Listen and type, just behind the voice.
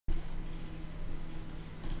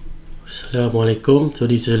Assalamualaikum. So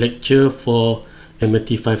this is a lecture for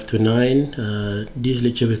MT 529. This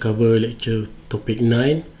lecture will cover lecture topic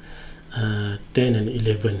 9, 10 and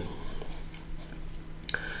 11.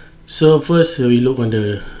 So first we look on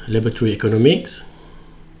the laboratory economics.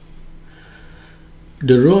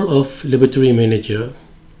 The role of laboratory manager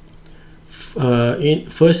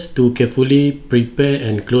first to carefully prepare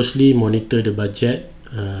and closely monitor the budget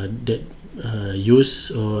that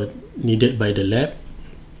used or needed by the lab.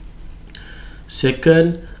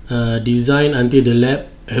 Second, design until the lab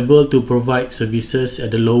able to provide services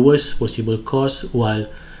at the lowest possible cost while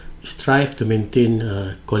strive to maintain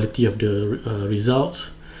quality of the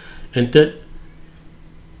results. And third,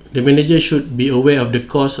 the manager should be aware of the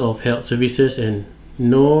cost of health services and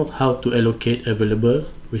know how to allocate available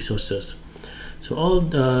resources. So all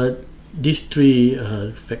these three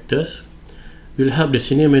factors will help the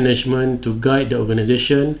senior management to guide the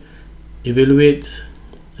organization, evaluate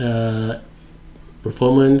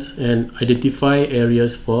performance and identify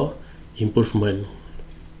areas for improvement.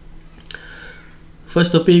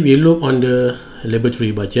 First topic, we look on the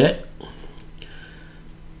laboratory budget.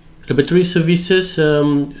 Laboratory services,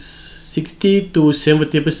 60 to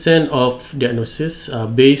 70% of diagnosis are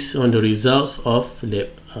based on the results of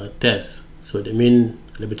lab tests. So that means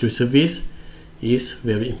laboratory service is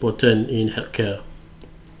very important in healthcare.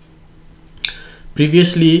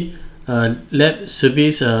 Previously, lab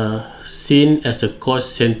service seen as a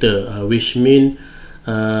cost center, which means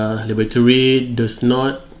laboratory does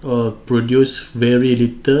not produce very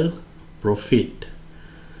little profit.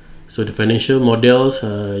 So the financial models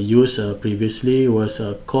used previously was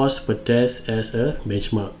cost per test as a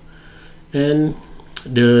benchmark, and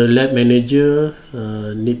the lab manager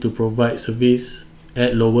need to provide service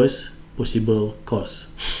at lowest possible cost.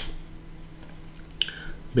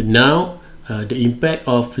 But now the impact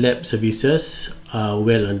of lab services are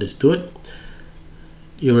well understood.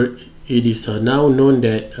 It is now known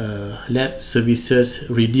that lab services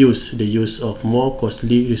reduce the use of more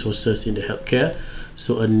costly resources in the healthcare.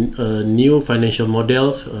 So a new financial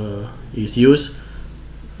models is used,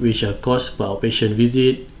 which are cost per outpatient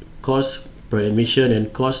visit, cost per admission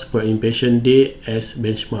and cost per inpatient day as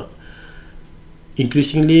benchmark,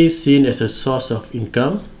 increasingly seen as a source of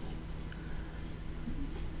income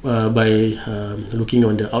by looking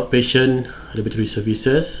on the outpatient laboratory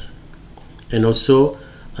services, and also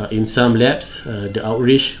in some labs the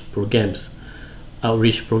outreach programs.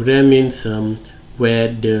 Outreach program means where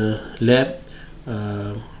the lab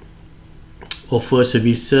offer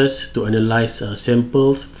services to analyze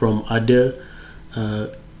samples from other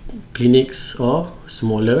clinics or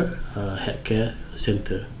smaller healthcare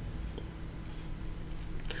center.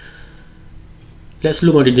 Let's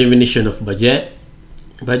look at the definition of budget.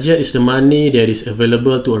 Budget is the money that is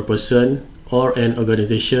available to a person or an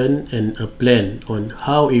organization and a plan on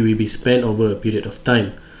how it will be spent over a period of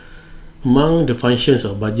time. Among the functions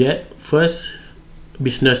of budget, first,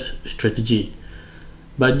 business strategy.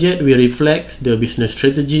 Budget will reflect the business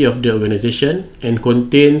strategy of the organization and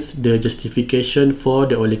contains the justification for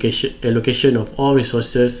the allocation of all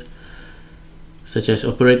resources such as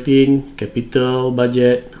operating, capital,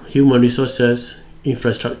 budget, human resources,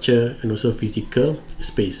 infrastructure and also physical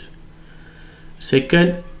space.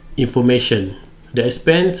 Second, information. The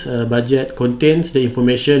expense budget contains the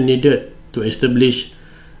information needed to establish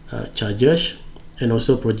charges and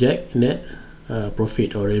also project net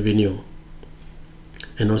profit or revenue,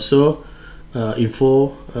 and also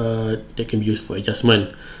info that can be used for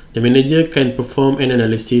adjustment. The manager can perform an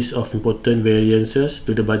analysis of important variances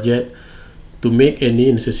to the budget to make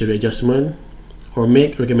any necessary adjustment or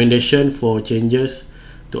make recommendation for changes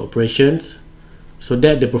to operations so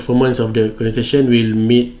that the performance of the organization will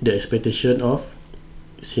meet the expectation of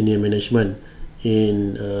senior management.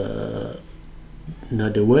 In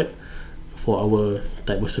another word, for our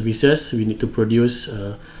type of services, we need to produce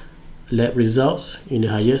lab results in the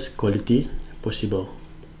highest quality possible.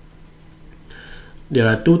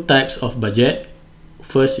 There are two types of budget.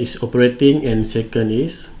 First is operating and second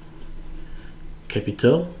is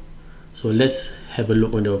capital. So let's have a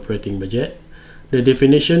look on the operating budget. The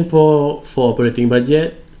definition for operating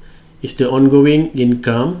budget is the ongoing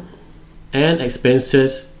income and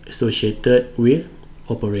expenses associated with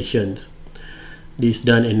operations. This is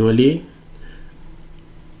done annually.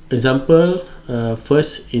 Example of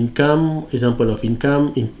income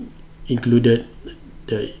included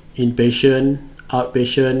the inpatient,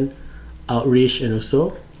 outpatient, outreach and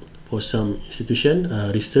also for some institution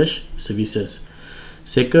research services.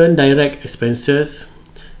 Second, direct expenses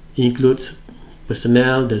includes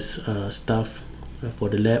personnel, the staff for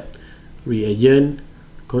the lab, reagent,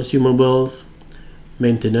 consumables,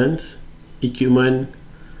 maintenance, equipment,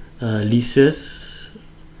 leases,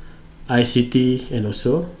 ICT, and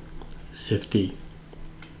also safety.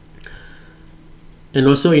 And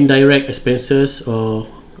also indirect expenses, or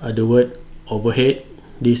other word, overhead.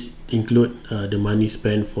 This include the money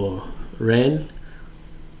spent for rent,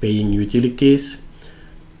 paying utilities,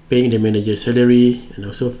 paying the manager's salary, and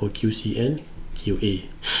also for QC and QA.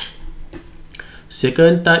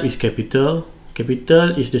 Second type is capital.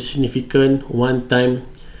 Capital is the significant one-time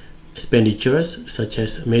expenditures such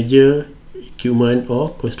as major equipment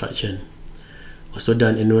or construction, also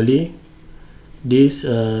done annually. This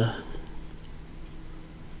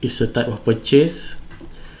is a type of purchase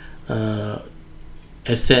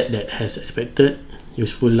asset that has expected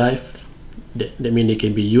useful life. That means they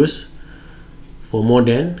can be used for more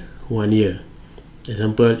than 1 year.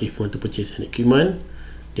 Example, if you want to purchase an equipment,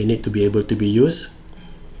 they need to be able to be used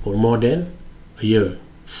for more than a year.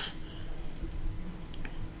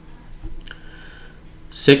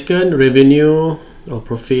 Second, revenue or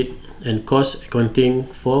profit and cost accounting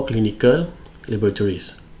for clinical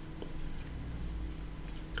laboratories.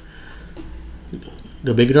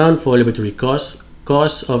 The background for laboratory costs.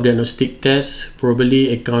 Costs of diagnostic tests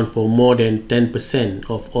probably account for more than 10%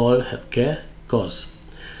 of all healthcare costs,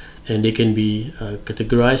 and they can be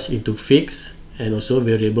categorized into fixed and also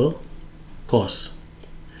variable costs.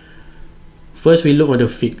 First, we look at the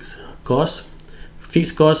fixed costs.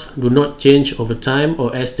 Fixed costs do not change over time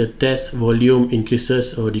or as the test volume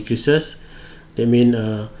increases or decreases. That means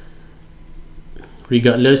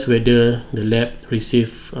regardless whether the lab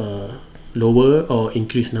receive lower or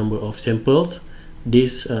increased number of samples,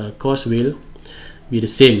 this cost will be the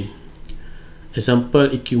same. Example,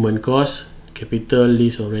 equipment cost, capital,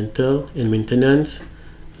 lease or rental, and maintenance,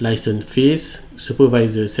 license fees,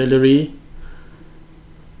 supervisor salary,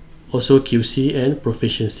 also QC and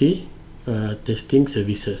proficiency testing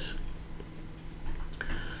services.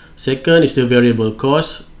 Second is the variable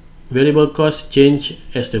cost. Variable costs change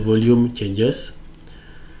as the volume changes.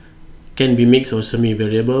 Can be mixed or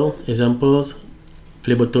semi-variable. Examples,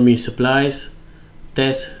 phlebotomy supplies,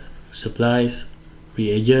 test supplies,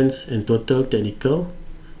 reagents, and total technical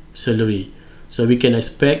salary. So we can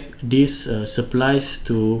expect these supplies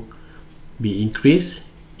to be increased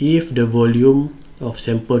if the volume of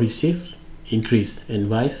sample received increase, and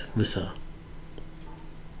vice versa.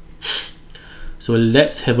 So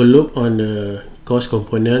let's have a look on the cost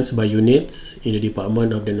components by units in the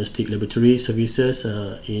Department of Diagnostic Laboratory Services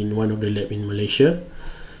in one of the lab in Malaysia.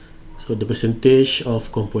 So the percentage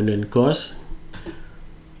of component cost.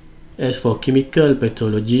 As for chemical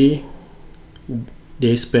pathology,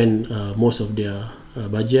 they spend most of their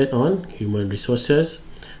budget on human resources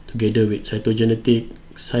together with cytogenetic,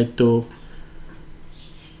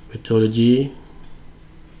 cytopathology,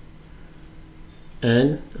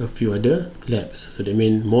 and a few other labs. So that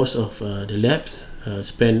means most of the labs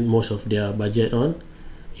spend most of their budget on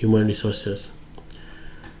human resources.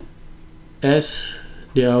 As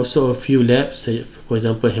there are also a few labs, for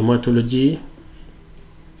example hematology,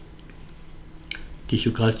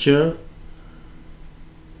 tissue culture,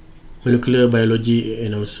 molecular biology,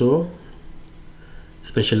 and also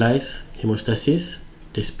specialized hemostasis,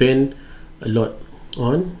 they spend a lot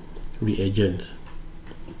on reagents.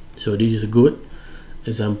 So this is a good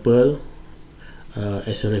example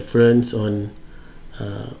as a reference on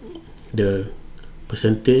the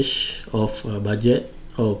percentage of budget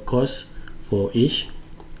or cost for each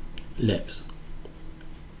labs.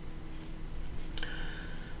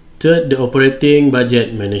 Third, the operating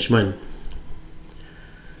budget management.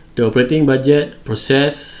 The operating budget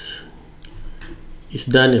process is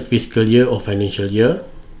done a fiscal year or financial year,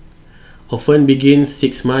 often begins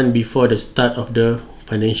 6 months before the start of the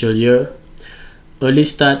financial year. Early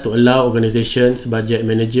start to allow organizations budget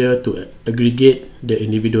manager to aggregate the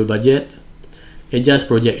individual budgets, adjust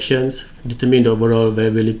projections, determine the overall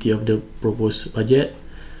viability of the proposed budget,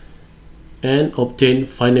 and obtain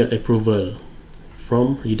final approval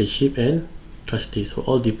from leadership and trustees. So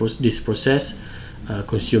all this process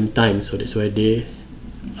consume time, so that's why they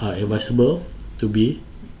are advisable to be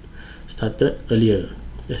started earlier,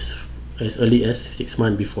 as early as 6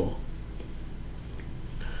 months before.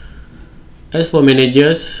 As for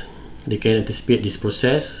managers, they can anticipate this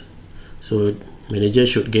process, so managers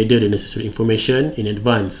should gather the necessary information in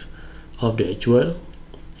advance of the actual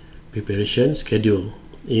preparation schedule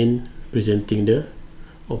in presenting the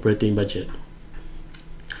operating budget.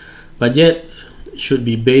 Budgets should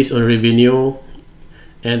be based on revenue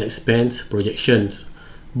and expense projections,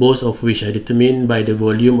 both of which are determined by the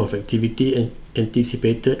volume of activity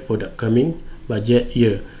anticipated for the upcoming budget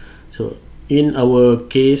year. So In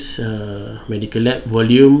our case, medical lab,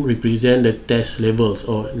 volume represent the test levels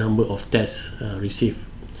or number of tests received,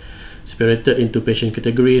 separated into patient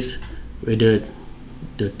categories, whether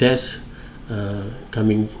the tests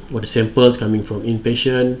coming or the samples coming from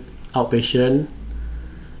inpatient, outpatient,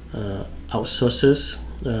 outsources,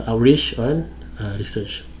 outreach, and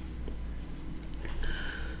research.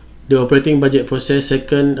 The operating budget process.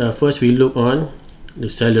 First we look on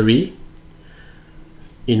the salary.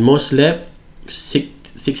 In most lab,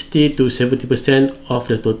 60 to 70% of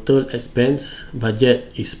the total expense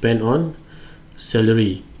budget is spent on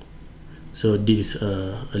salary. So this is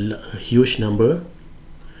a huge number.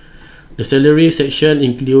 The salary section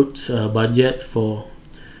includes budgets for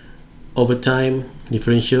overtime,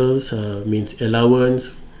 differentials, means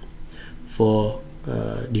allowance for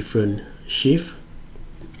different shift,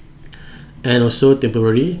 and also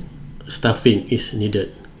temporary staffing is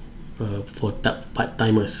needed for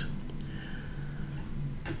part-timers.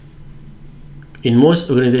 In most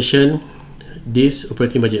organizations, this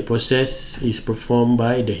operating budget process is performed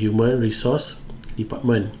by the human resource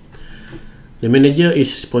department. The manager is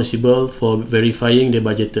responsible for verifying the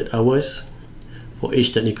budgeted hours for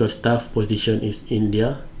each technical staff position is in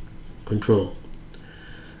their control.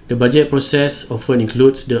 The budget process often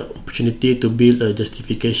includes the opportunity to build a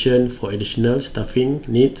justification for additional staffing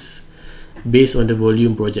needs based on the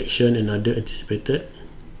volume projection and other anticipated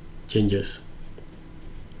changes.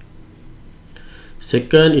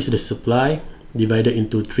 Second is the supply, divided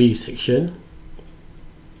into 3 sections.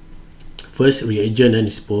 First, reagent and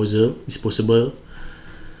disposable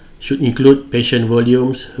should include patient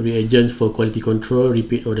volumes, reagents for quality control,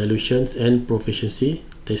 repeat or dilutions, and proficiency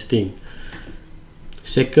testing.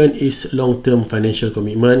 Second is long-term financial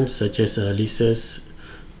commitments such as leases,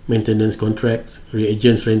 maintenance contracts,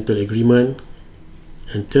 reagents rental agreement.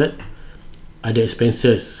 And third, other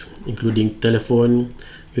expenses including telephone,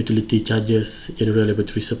 utility charges, general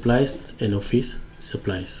laboratory supplies, and office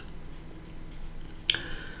supplies.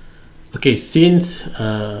 Okay, since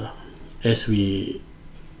as we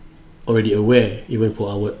already aware, even for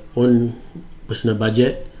our own personal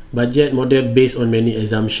budget model based on many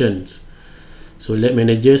assumptions. So lab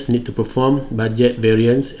managers need to perform budget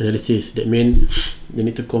variance analysis. That means they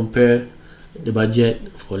need to compare the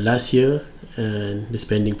budget for last year and the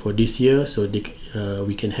spending for this year, so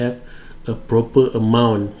we can have a proper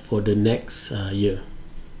amount for the next year.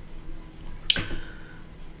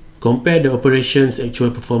 Compare the operations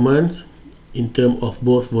actual performance in terms of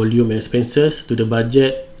both volume and expenses to the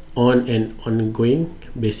budget on an ongoing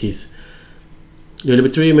basis. The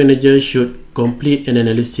laboratory manager should complete an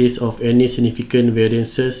analysis of any significant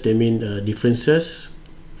variances, that mean differences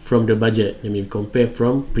from the budget. That means compare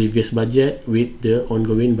from previous budget with the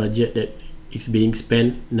ongoing budget that is being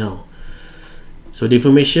spent now. So the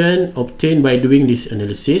information obtained by doing this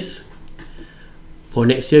analysis, for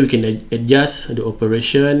next year we can adjust the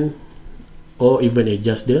operation or even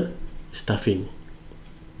adjust the staffing.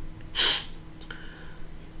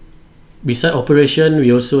 Besides operation,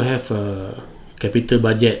 we also have a capital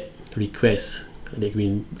budget request that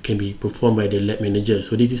can be performed by the lab manager.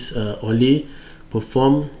 So this is only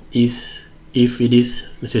performed if it is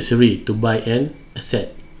necessary to buy an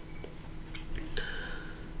asset.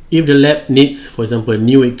 If the lab needs, for example,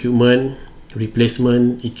 new equipment,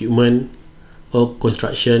 replacement equipment, or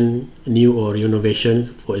construction, new or renovation,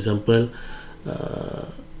 for example,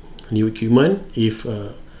 new equipment, if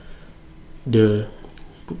the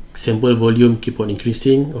sample volume keep on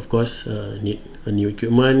increasing, of course need a new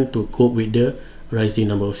equipment to cope with the rising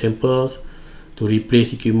number of samples, to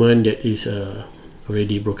replace equipment that is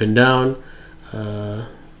already broken down,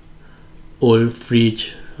 old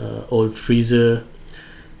fridge, old freezer,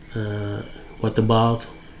 water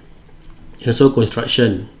bath, and also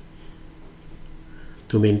construction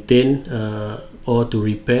to maintain or to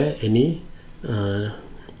repair any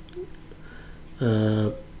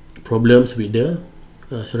problems with the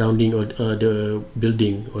surrounding or the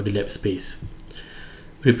building or the lab space.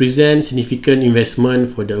 Represent significant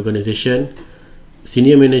investment for the organization.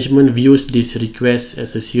 Senior management views this request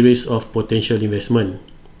as a series of potential investment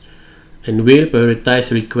and will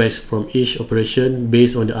prioritize requests from each operation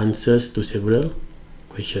based on the answers to several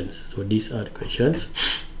questions. So these are the questions.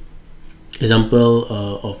 Example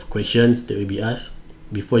of questions that will be asked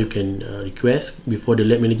before you can before the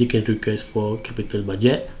lab manager can request for capital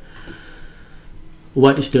budget.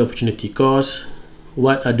 What is the opportunity cost?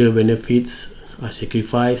 What other benefits are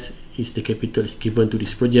sacrificed? Is the capital is given to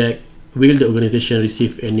this project? Will the organization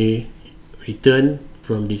receive any return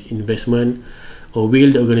from this investment? Or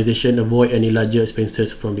will the organization avoid any larger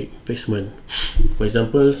expenses from the investment? For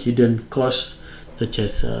example, hidden costs such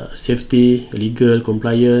as safety, legal,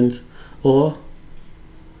 compliance, or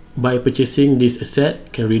by purchasing this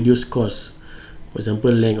asset can reduce costs, for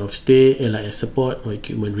example length of stay, LIS support, or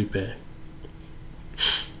equipment repair.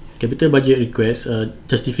 Capital budget request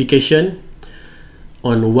justification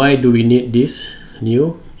on why do we need this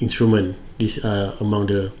new instrument. These are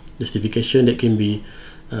among the justification that can be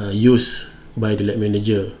used by the lab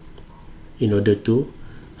manager in order to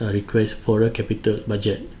request for a capital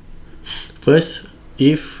budget. First,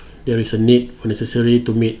 if there is a need for necessary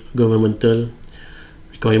to meet governmental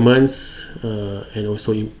requirements and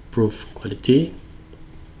also improve quality.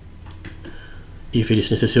 If it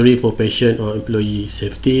is necessary for patient or employee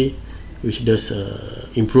safety, which does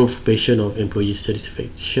improve patient or employee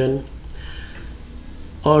satisfaction,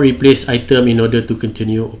 or replace item in order to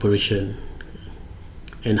continue operation,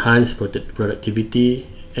 enhance productivity,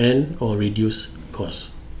 and or reduce cost.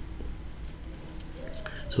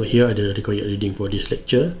 So here are the required reading for this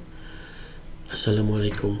lecture.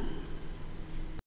 Assalamualaikum.